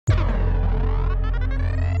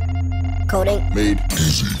Coding made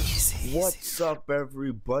easy. What's up,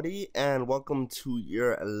 everybody, and welcome to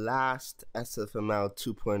your last Sfml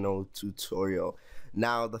 2.0 tutorial.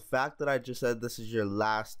 Now, the fact that I just said this is your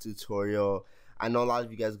last tutorial, I know a lot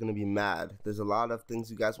of you guys are going to be mad. There's a lot of things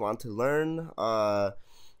you guys want to learn. I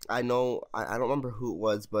know, I don't remember who it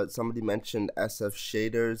was, but somebody mentioned SF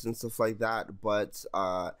shaders and stuff like that, but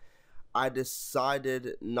I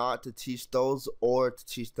decided not to teach those or to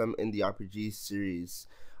teach them in the RPG series.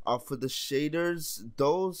 For the shaders,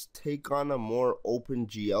 those take on a more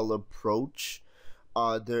OpenGL approach.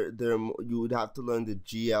 You would have to learn the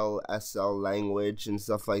GLSL language and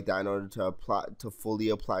stuff like that in order to fully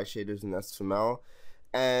apply shaders in Sfml,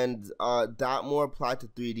 and that more applied to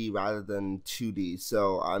 3D rather than 2D.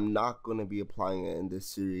 So I'm not going to be applying it in this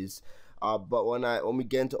series. But when we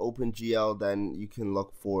get into OpenGL, then you can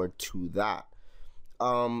look forward to that.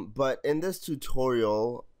 But in this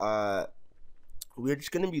tutorial, we're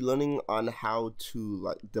just going to be learning on how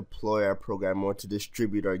to deploy our program or to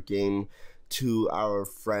distribute our game to our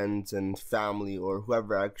friends and family or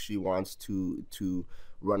whoever actually wants to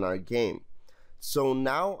run our game. So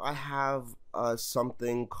now I have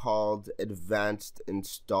something called Advanced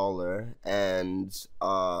Installer, and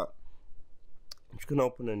I'm just going to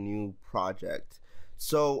open a new project.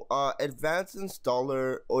 So Advanced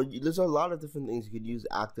Installer, or there's a lot of different things. You could use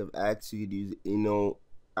ActiveX, you could use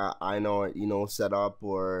setup,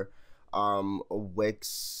 or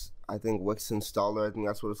Wix. I think Wix installer, I think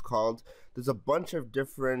that's what it's called. There's a bunch of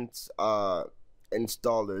different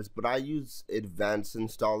installers, but I use Advanced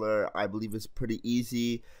Installer. I believe it's pretty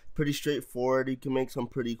easy, pretty straightforward. You can make some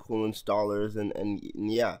pretty cool installers, and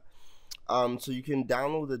yeah. So you can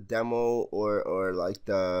download the demo or like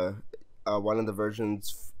the one of the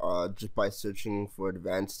versions just by searching for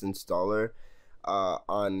Advanced Installer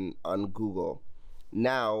on Google.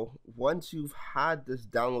 Now, once you've had this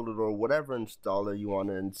downloaded or whatever installer you want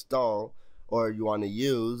to install or you want to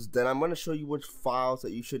use, then I'm going to show you which files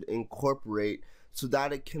that you should incorporate so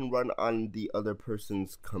that it can run on the other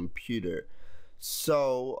person's computer.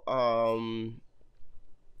 So,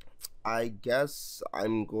 I guess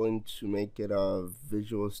I'm going to make it a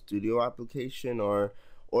Visual Studio application, or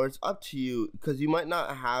it's up to you, because you might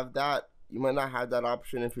not have that. You might not have that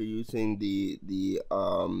option if you're using the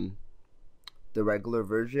regular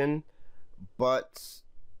version. But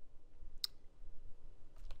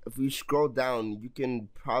if we scroll down, you can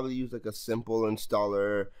probably use like a simple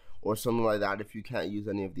installer or something like that if you can't use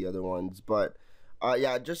any of the other ones. But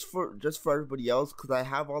yeah, just for everybody else, because I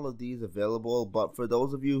have all of these available, but for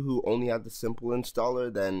those of you who only have the simple installer,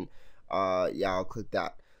 then yeah, I'll click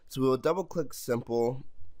that. So we'll double click simple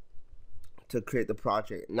to create the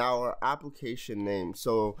project. Now our application name,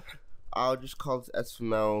 so I'll just call it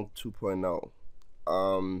Sfml 2.0.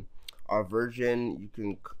 Our version, you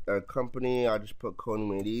can company, I'll just put Coding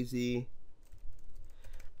Made Easy.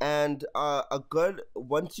 And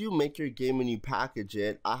once you make your game and you package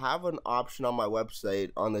it, I have an option on my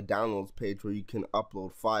website on the downloads page where you can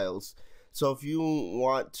upload files. So if you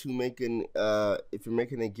want to make if you're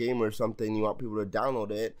making a game or something, you want people to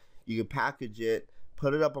download it, you can package it,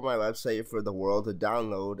 put it up on my website for the world to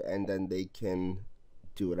download, and then they can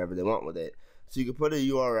do whatever they want with it. So you can put a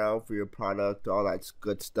URL for your product, all that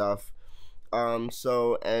good stuff.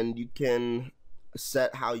 And you can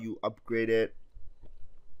set how you upgrade it.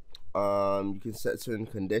 You can set certain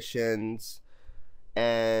conditions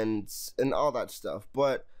and all that stuff.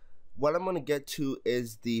 But what I'm going to get to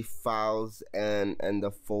is the files and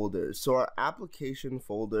the folders. So our application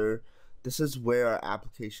folder, this is where our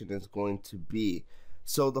application is going to be.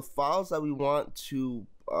 So the files that we want to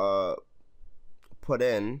put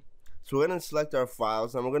in, so we're going to select our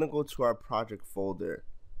files, and we're going to go to our project folder.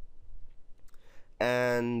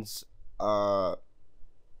 And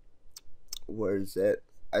where is it?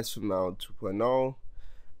 Sfml 2.0.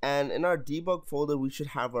 And in our debug folder, we should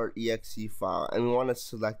have our exe file, and we want to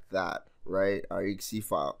select that, right? Our exe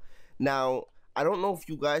file. Now, I don't know if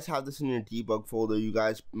you guys have this in your debug folder. You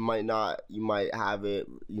guys might not. You might have it.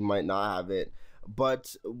 You might not have it.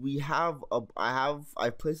 But we have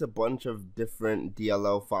I've placed a bunch of different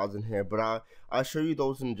DLL files in here, but I'll show you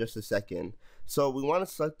those in just a second. So we want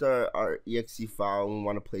to select our exe file, and we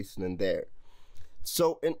want to place it in there.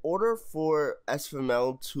 So in order for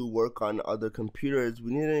Sfml to work on other computers,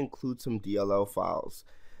 we need to include some DLL files.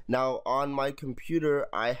 Now on my computer,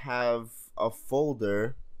 I have a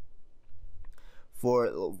folder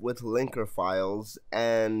with linker files,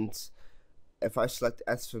 and if I select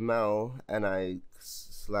Sfml and I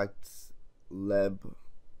select lib,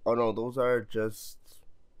 oh no, those are just,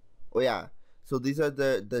 oh yeah, so these are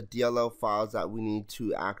the DLL files that we need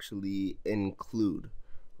to actually include,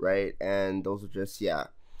 right? And those are just, yeah.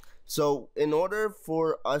 So in order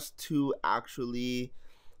for us to actually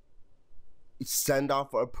send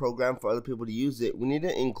off a program for other people to use it, we need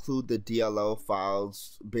to include the DLL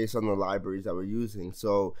files based on the libraries that we're using.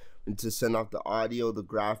 So we need to send off the audio, the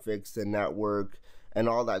graphics, the network, and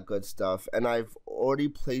all that good stuff. And I've already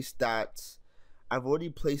placed that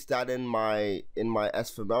in my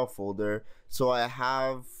Sfml folder. So I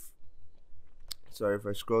have, sorry if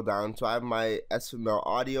I scroll down, so I have my Sfml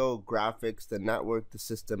audio, graphics, the network, the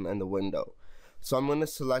system, and the window. So I'm going to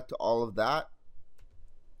select all of that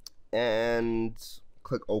and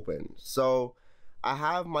click open. So I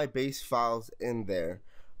have my base files in there,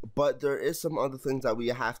 but there is some other things that we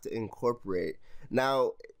have to incorporate.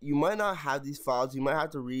 Now you might not have these files. You might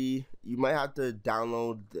have to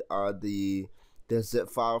download the zip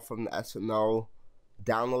file from the Sfml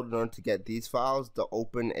download in order to get these files, the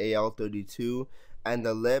open AL32 and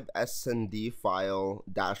the libsnd file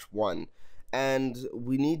 -1. And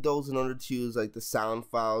we need those in order to use like the sound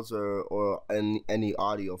files or any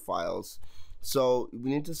audio files. So we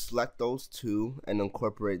need to select those two and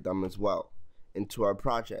incorporate them as well into our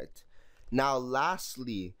project. Now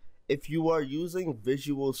lastly, if you are using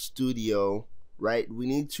Visual Studio, right, we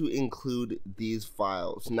need to include these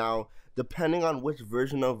files. Now depending on which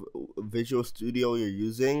version of Visual Studio you're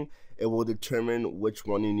using, it will determine which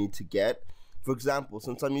one you need to get. For example,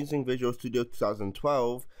 since I'm using Visual Studio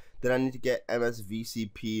 2012, then I need to get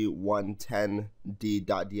MSVCP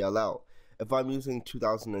 110d.dll. If I'm using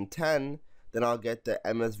 2010, then I'll get the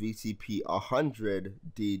MSVCP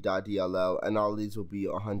 100d.dll, and all these will be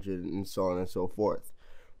 100 and so on and so forth,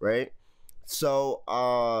 right? So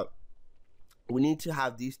we need to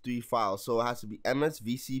have these three files. So it has to be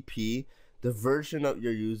MSVCP, the version that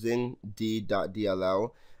you're using,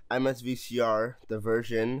 d.dll, MSVCR, the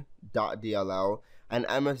version .dll, and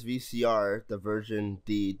MSVCR, the version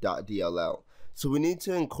d.dll. So we need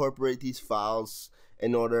to incorporate these files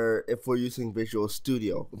in order, if we're using Visual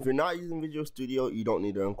Studio. If you're not using Visual Studio, you don't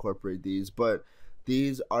need to incorporate these, but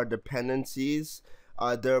these are dependencies.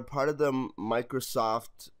 They're part of the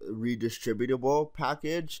Microsoft redistributable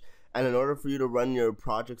package, and in order for you to run your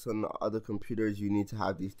projects on other computers, you need to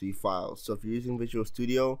have these three files. So if you're using Visual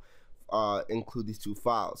Studio, include these two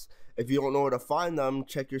files. If you don't know where to find them,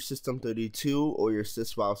 check your System32 or your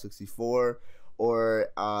Sysfile 64, or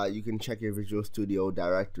you can check your Visual Studio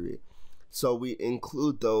directory. So we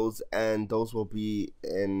include those, and those will be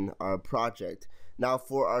in our project. Now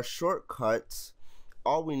for our shortcuts,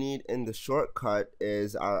 all we need in the shortcut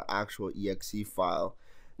is our actual exe file.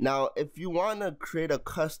 Now if you want to create a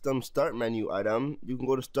custom start menu item, you can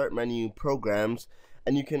go to start menu programs,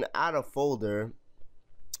 and you can add a folder,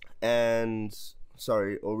 and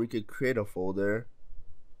or we could create a folder,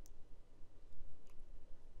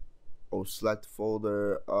 or select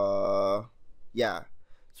folder, yeah.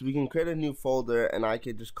 So we can create a new folder, and I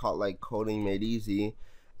could just call it like coding made easy,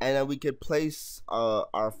 and then we could place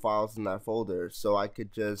our files in that folder. So I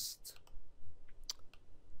could just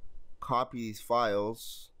copy these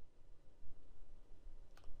files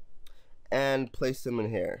and place them in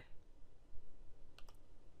here.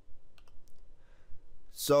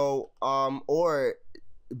 So or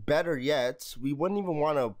better yet, we wouldn't even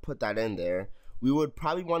want to put that in there. We would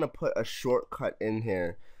probably want to put a shortcut in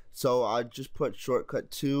here. So I'll just put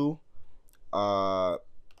shortcut to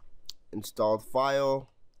installed file,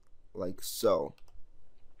 like so.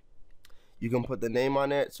 You can put the name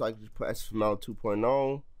on it, so I can just put Sfml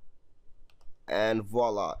 2.0, and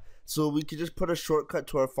voila. So we could just put a shortcut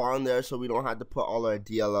to our file in there, so we don't have to put all our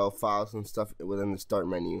DLL files and stuff within the start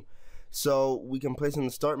menu. So we can place in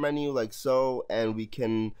the start menu like so, and we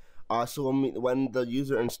can also, when the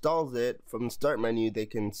user installs it from the start menu, they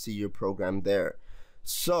can see your program there.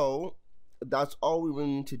 So that's all we really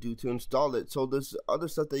need to do to install it. So there's other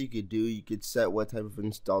stuff that you could do. You could set what type of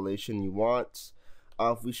installation you want.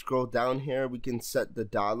 If we scroll down here, we can set the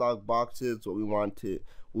dialog boxes, what we want it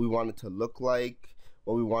to look like,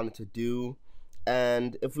 what we want it to do.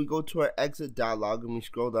 And if we go to our exit dialog and we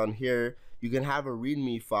scroll down here, you can have a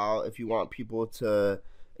readme file if you want people to,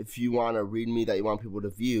 if you want a readme that you want people to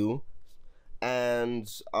view,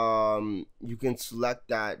 and you can select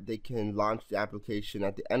that they can launch the application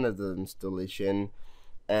at the end of the installation,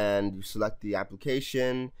 and you select the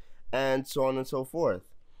application, and so on and so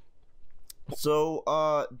forth. So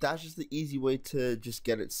that's just the easy way to just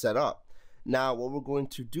get it set up. Now what we're going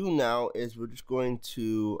to do now is we're just going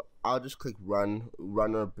to, I'll just click run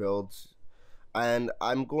or build, and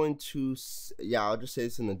I'm going to, yeah, I'll just say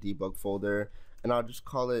it's in the debug folder, and I'll just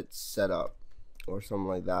call it setup or something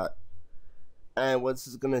like that. And what this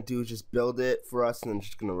is gonna do is just build it for us, and then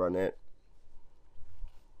just gonna run it.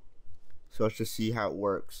 So let's just see how it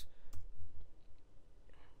works.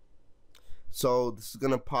 So this is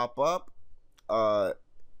gonna pop up.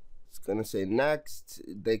 It's gonna say next.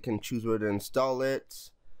 They can choose where to install it,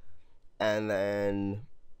 and then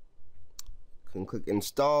can click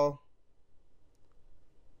install.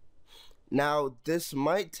 Now this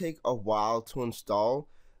might take a while to install.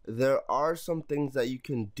 There are some things that you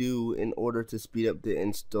can do in order to speed up the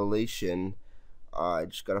installation. I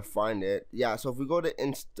just gotta find it. Yeah, so if we go to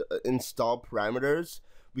install parameters,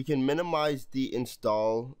 we can minimize the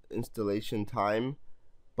installation time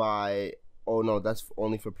by, oh no, that's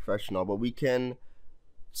only for professional, but we can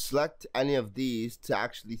select any of these to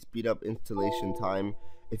actually speed up installation time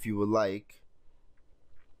if you would like,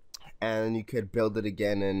 and you could build it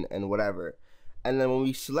again and whatever. And then when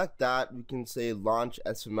we select that, we can say launch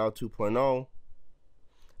Sfml 2.0,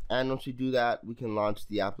 and once we do that, we can launch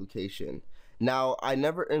the application. Now, I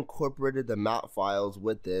never incorporated the map files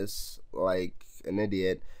with this like an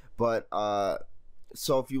idiot, but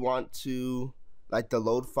so if you want to, like the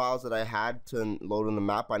load files that I had to load on the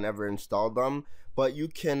map, I never installed them, but you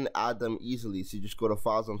can add them easily. So you just go to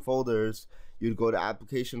files and folders, you'd go to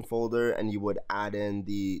application folder, and you would add in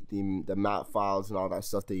the map files and all that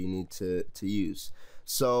stuff that you need to use.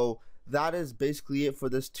 So that is basically it for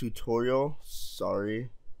this tutorial.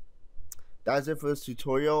 That's it for this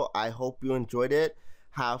tutorial. I hope you enjoyed it.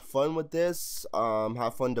 Have fun with this.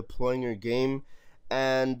 Have fun deploying your game,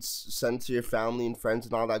 and send to your family and friends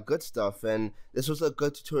and all that good stuff. And this was a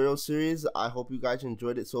good tutorial series. I hope you guys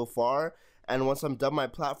enjoyed it so far. And once I'm done my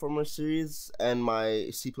platformer series and my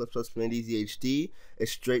C++ Made Easy HD,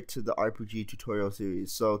 it's straight to the RPG tutorial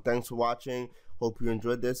series. So thanks for watching. Hope you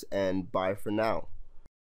enjoyed this, and bye for now.